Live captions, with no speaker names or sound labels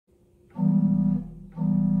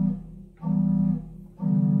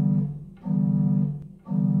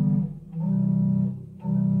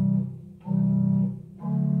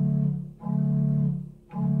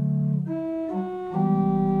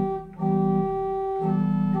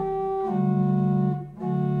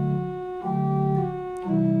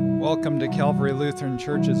Welcome to Calvary Lutheran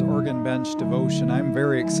Church's Organ Bench Devotion. I'm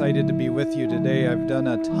very excited to be with you today. I've done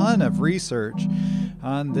a ton of research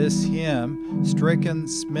on this hymn, Stricken,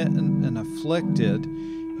 Smitten, and Afflicted,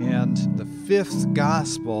 and the fifth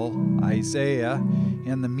gospel, Isaiah,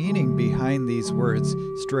 and the meaning behind these words,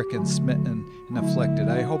 stricken, smitten, and afflicted.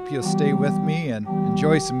 I hope you'll stay with me and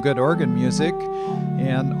enjoy some good organ music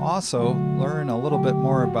and also learn a little bit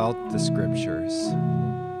more about the scriptures.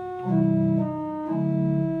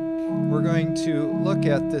 We're going to look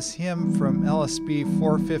at this hymn from LSB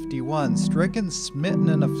 451, Stricken, Smitten,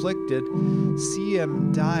 and Afflicted, see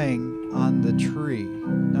him dying on the tree.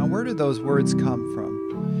 Now, where do those words come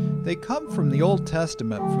from? They come from the Old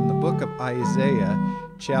Testament, from the book of Isaiah,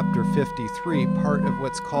 chapter 53, part of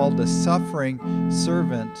what's called the Suffering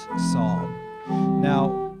Servant Psalm.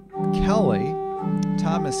 Now,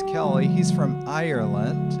 Thomas Kelly, he's from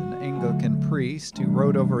Ireland, an Anglican priest who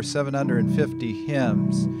wrote over 750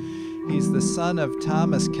 hymns. He's the son of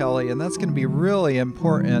Thomas Kelly, and that's going to be really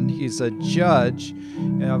important. He's a judge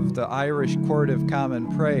of the Irish Court of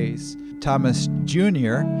Common Praise. Thomas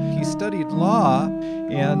Jr., he studied law,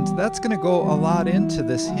 and that's going to go a lot into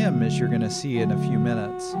this hymn, as you're going to see in a few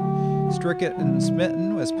minutes. Stricken and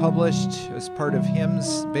Smitten was published as part of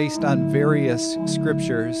hymns based on various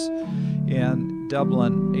scriptures in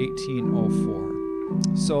Dublin, 1804.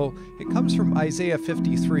 So it comes from Isaiah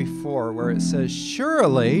 53:4, where it says,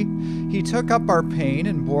 "Surely he took up our pain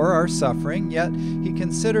and bore our suffering, yet he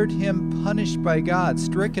considered him punished by God,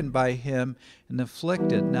 stricken by him, and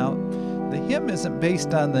afflicted." Now, the hymn isn't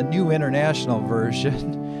based on the New International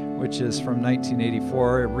Version, which is from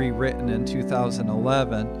 1984, rewritten in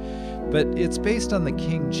 2011, but it's based on the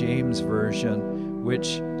King James Version,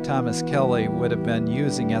 which Thomas Kelly would have been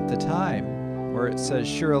using at the time, where it says,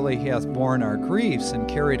 "Surely he hath borne our griefs and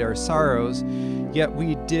carried our sorrows, yet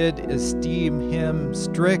we did esteem him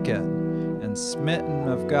stricken and smitten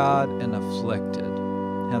of God and afflicted."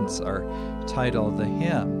 Hence our title of the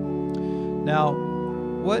hymn. Now,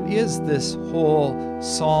 what is this whole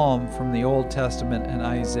psalm from the Old Testament and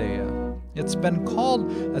Isaiah? It's been called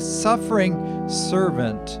a suffering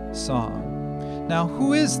servant song. Now,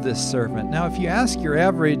 who is this servant? Now, if you ask your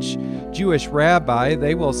average Jewish rabbi,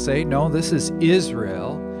 they will say, no, this is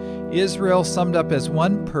Israel. Israel summed up as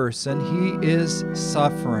one person. He is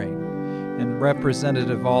suffering and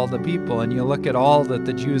representative of all the people. And you look at all that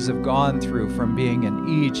the Jews have gone through, from being in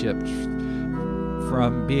Egypt,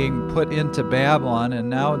 from being put into Babylon, and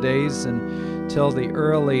nowadays until the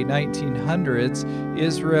early 1900s,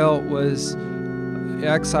 Israel was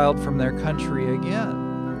exiled from their country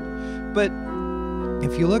again. But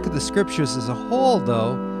if you look at the scriptures as a whole,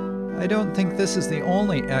 though, I don't think this is the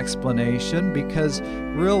only explanation, because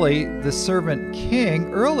really the servant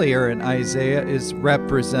king earlier in Isaiah is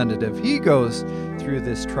representative. He goes through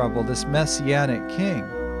this trouble, this messianic king.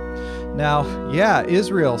 Now, yeah,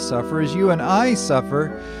 Israel suffers, you and I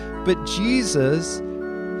suffer, but Jesus,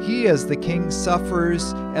 he as the king,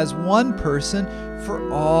 suffers as one person for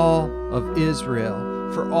all of Israel,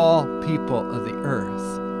 for all people of the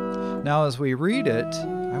earth. Now, as we read it,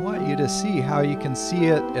 I want you to see how you can see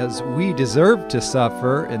it as we deserve to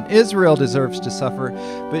suffer, and Israel deserves to suffer,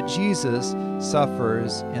 but Jesus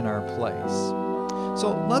suffers in our place.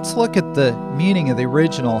 So let's look at the meaning of the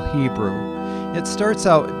original Hebrew. It starts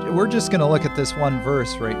out, we're just going to look at this one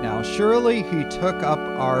verse right now. "Surely he took up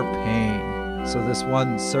our pain." So this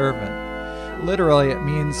one servant. Literally it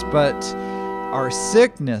means, but our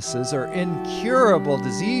sicknesses or incurable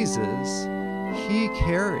diseases he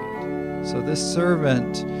carried. So this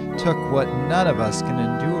servant took what none of us can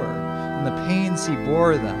endure, and the pains he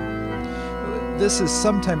bore them. This is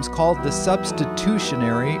sometimes called the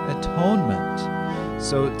substitutionary atonement.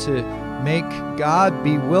 So to make God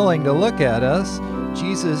be willing to look at us,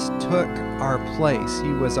 Jesus took our place.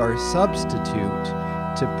 He was our substitute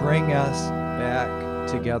to bring us back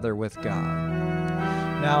together with God.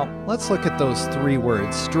 Now, let's look at those three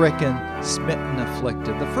words, stricken, smitten,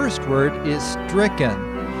 afflicted. The first word is stricken,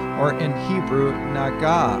 or in Hebrew,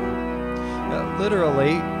 nagah.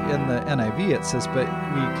 Literally, in the NIV it says, but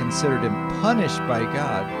we considered him punished by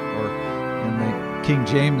God, or in the King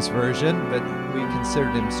James Version, but we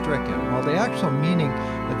considered him stricken. Well, the actual meaning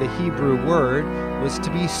of the Hebrew word was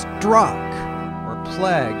to be struck, or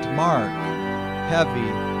plagued, mark,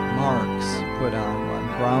 heavy marks put on one.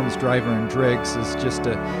 Brown's Driver and Driggs is just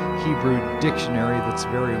a Hebrew dictionary that's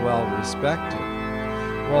very well respected.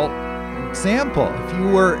 Well, example, if you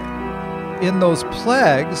were in those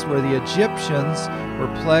plagues where the Egyptians were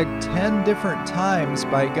plagued 10 different times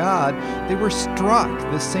by God, they were struck.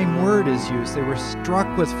 The same word is used. They were struck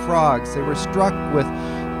with frogs. They were struck with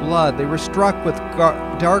blood. They were struck with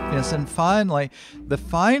darkness. And finally, the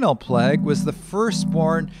final plague was the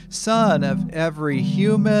firstborn son of every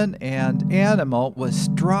human and animal was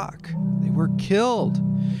struck. They were killed.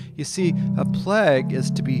 You see, a plague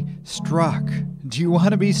is to be struck. Do you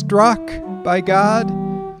want to be struck by God?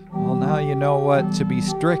 Well, now you know what to be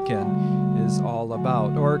stricken is all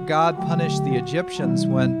about. Or God punished the Egyptians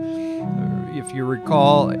when, if you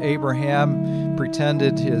recall, Abraham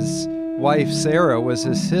pretended his wife Sarah was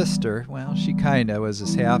his sister. Well, she kind of was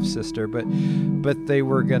his half-sister, but they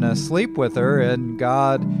were going to sleep with her, and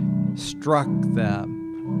God struck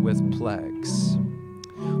them with plagues.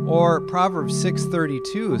 Or Proverbs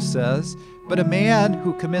 6:32 says, "But a man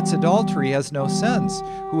who commits adultery has no sense.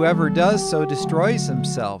 Whoever does so destroys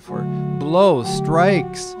himself." Or blows,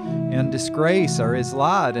 strikes, and disgrace are his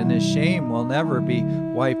lot, and his shame will never be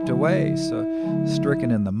wiped away. So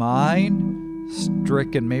stricken in the mind,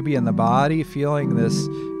 stricken maybe in the body, feeling this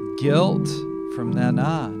guilt from then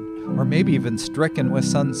on. Or maybe even stricken with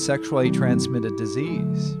some sexually transmitted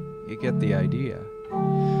disease. You get the idea.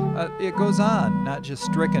 It goes on, not just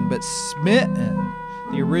stricken, but smitten.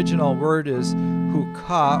 The original word is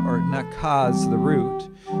hukah, or nakaz, the root.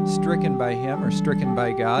 Stricken by him or stricken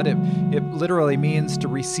by God. It literally means to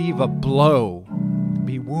receive a blow,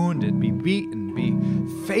 be wounded, be beaten, be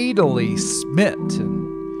fatally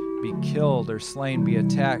smitten, be killed or slain, be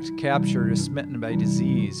attacked, captured, or smitten by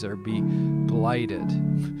disease, or be blighted.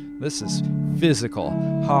 This is physical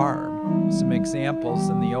harm. Some examples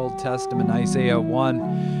in the Old Testament, Isaiah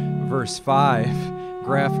 1, verse 5,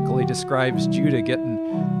 graphically describes Judah getting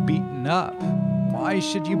beaten up. Why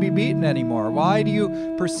should you be beaten anymore? Why do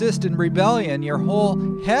you persist in rebellion? Your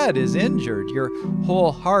whole head is injured, your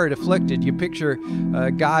whole heart afflicted. You picture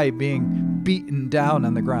a guy being beaten down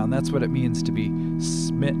on the ground. That's what it means to be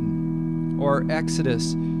smitten. Or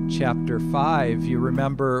Exodus chapter 5, you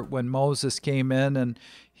remember when Moses came in and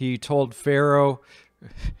he told Pharaoh,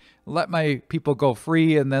 "Let my people go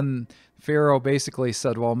free," and then Pharaoh basically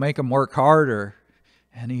said, "Well, make them work harder."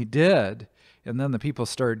 And he did. And then the people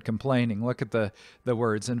started complaining. Look at the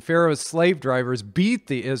words. "And Pharaoh's slave drivers beat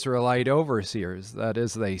the Israelite overseers." That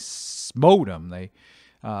is, they smote them.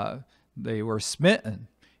 They were smitten.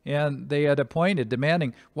 And they had appointed,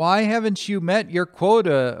 demanding, "Why haven't you met your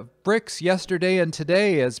quota of bricks yesterday and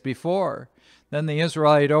today as before?" Then the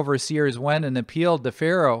Israelite overseers went and appealed to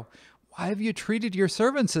Pharaoh. "Why have you treated your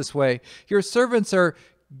servants this way? Your servants are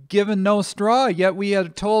given no straw, yet we are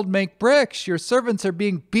told make bricks. Your servants are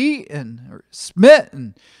being beaten or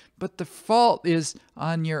smitten, but the fault is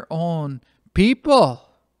on your own people."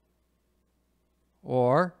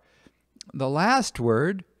 Or the last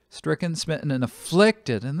word, stricken, smitten, and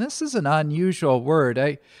afflicted. And this is an unusual word.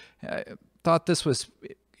 I thought this was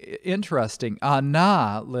interesting.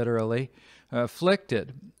 Ana, literally,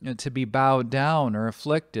 afflicted, to be bowed down or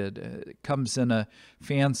afflicted. It comes in a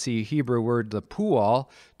fancy Hebrew word, the pual,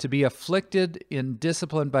 to be afflicted in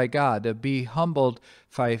discipline by God, to be humbled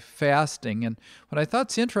by fasting. And what I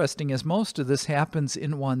thought's interesting is most of this happens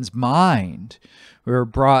in one's mind. We're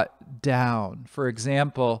brought down. For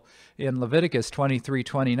example, in Leviticus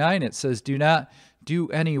 23:29, it says, "Do not do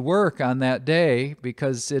any work on that day,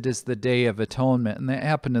 because it is the Day of Atonement." And that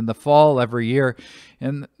happened in the fall every year.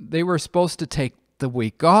 And they were supposed to take the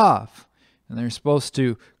week off. And they're supposed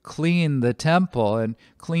to clean the temple and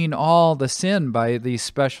clean all the sin by these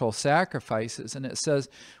special sacrifices. And it says,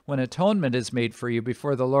 when atonement is made for you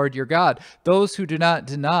before the Lord your God, those who do not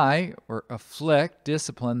deny or afflict,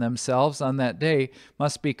 discipline themselves on that day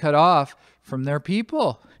must be cut off from their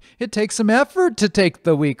people. It takes some effort to take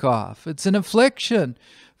the week off. It's an affliction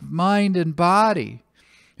of mind and body.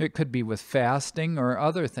 It could be with fasting or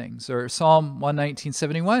other things. Or Psalm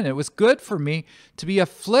 119:71, "It was good for me to be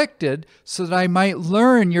afflicted so that I might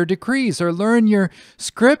learn your decrees," or learn your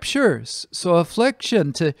scriptures. So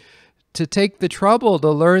affliction, to take the trouble to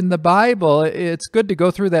learn the Bible, it's good to go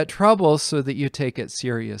through that trouble so that you take it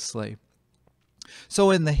seriously. So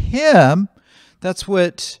in the hymn, that's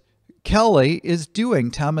what Kelly is doing.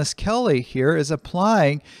 Thomas Kelly here is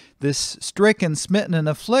applying this stricken, smitten, and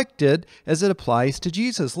afflicted as it applies to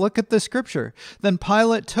Jesus. Look at the scripture. "Then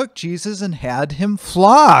Pilate took Jesus and had him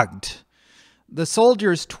flogged. The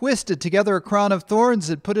soldiers twisted together a crown of thorns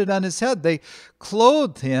and put it on his head. They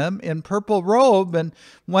clothed him in purple robe and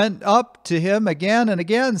went up to him again and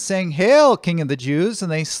again, saying, 'Hail, King of the Jews!'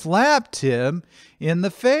 And they slapped him in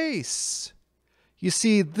the face." You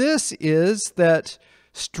see, this is that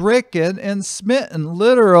stricken and smitten,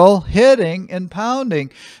 literal hitting and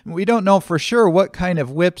pounding. We don't know for sure what kind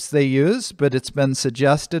of whips they used, but it's been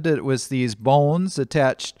suggested it was these bones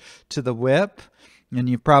attached to the whip. And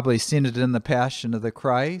you've probably seen it in the Passion of the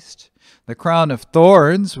Christ. The crown of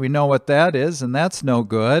thorns, we know what that is, and that's no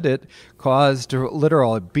good. It caused a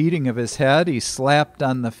literal beating of his head. He's slapped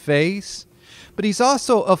on the face. But he's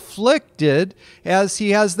also afflicted as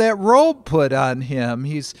he has that robe put on him.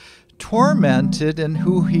 He's tormented in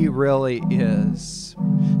who he really is.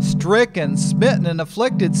 Stricken, smitten, and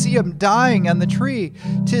afflicted, see him dying on the tree.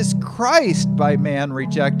 'Tis Christ by man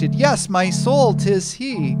rejected. Yes, my soul, 'tis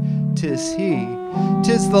he, 'tis he.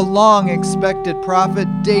 'Tis the long-expected prophet,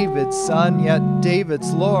 David's son, yet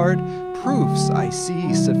David's Lord. Proofs I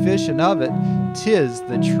see sufficient of it. 'Tis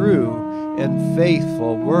the true and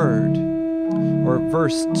faithful word. Or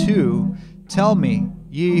verse 2, tell me,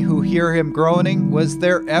 ye who hear him groaning, was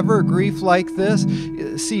there ever grief like this?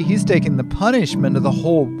 See, he's taking the punishment of the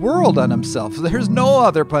whole world on himself. There's no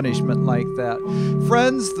other punishment like that.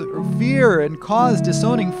 Friends fear and cause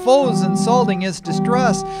disowning, foes insulting his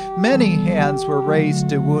distress. Many hands were raised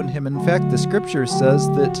to wound him. In fact, the scripture says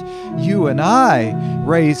that you and I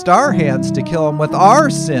raised our hands to kill him with our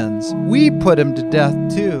sins. We put him to death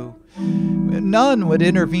too. None would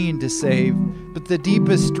intervene to save, but the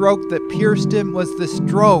deepest stroke that pierced him was the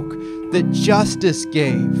stroke that justice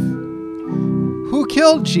gave. Who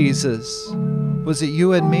killed Jesus? Was it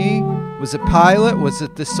you and me? Was it Pilate? Was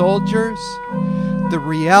it the soldiers? The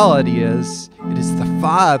reality is, it is the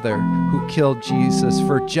Father who killed Jesus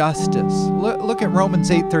for justice. Look at Romans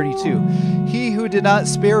 8:32. He who did not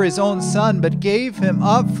spare his own son, but gave him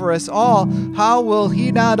up for us all, how will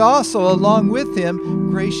he not also, along with him,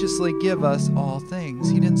 graciously give us all things?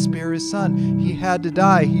 He didn't spare his son. He had to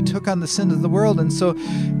die. He took on the sin of the world, and so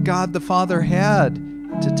God the Father had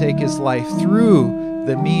to take his life through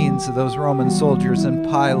the means of those Roman soldiers and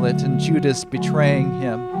Pilate and Judas betraying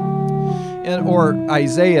him. Or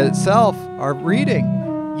Isaiah itself, our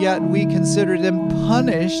reading, yet we considered him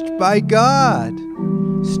punished by God,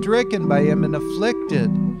 stricken by him and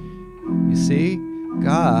afflicted. You see,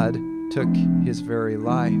 God took his very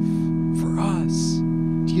life for us.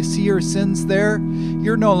 Do you see your sins there?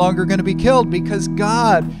 You're no longer going to be killed because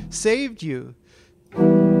God saved you.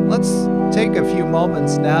 Let's take a few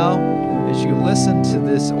moments now as you listen to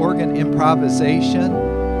this organ improvisation.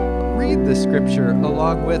 Read the scripture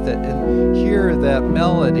along with it and hear that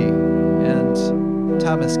melody and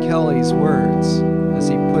Thomas Kelly's words as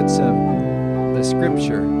he puts the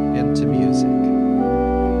scripture into music.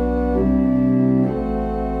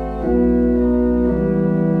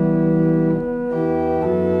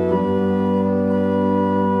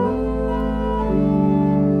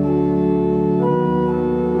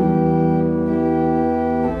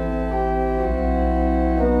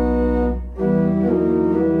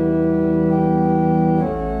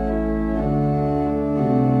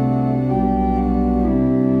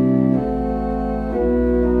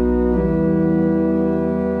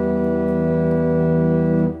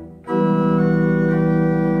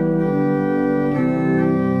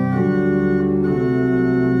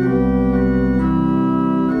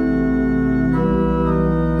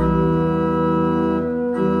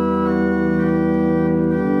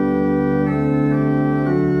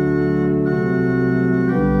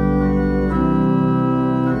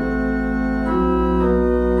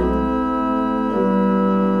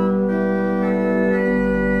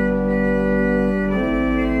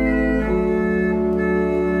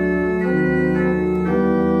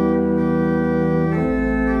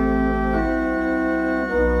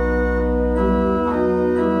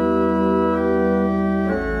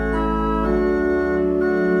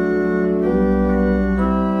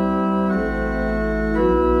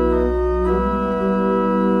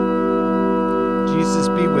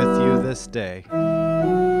 Day.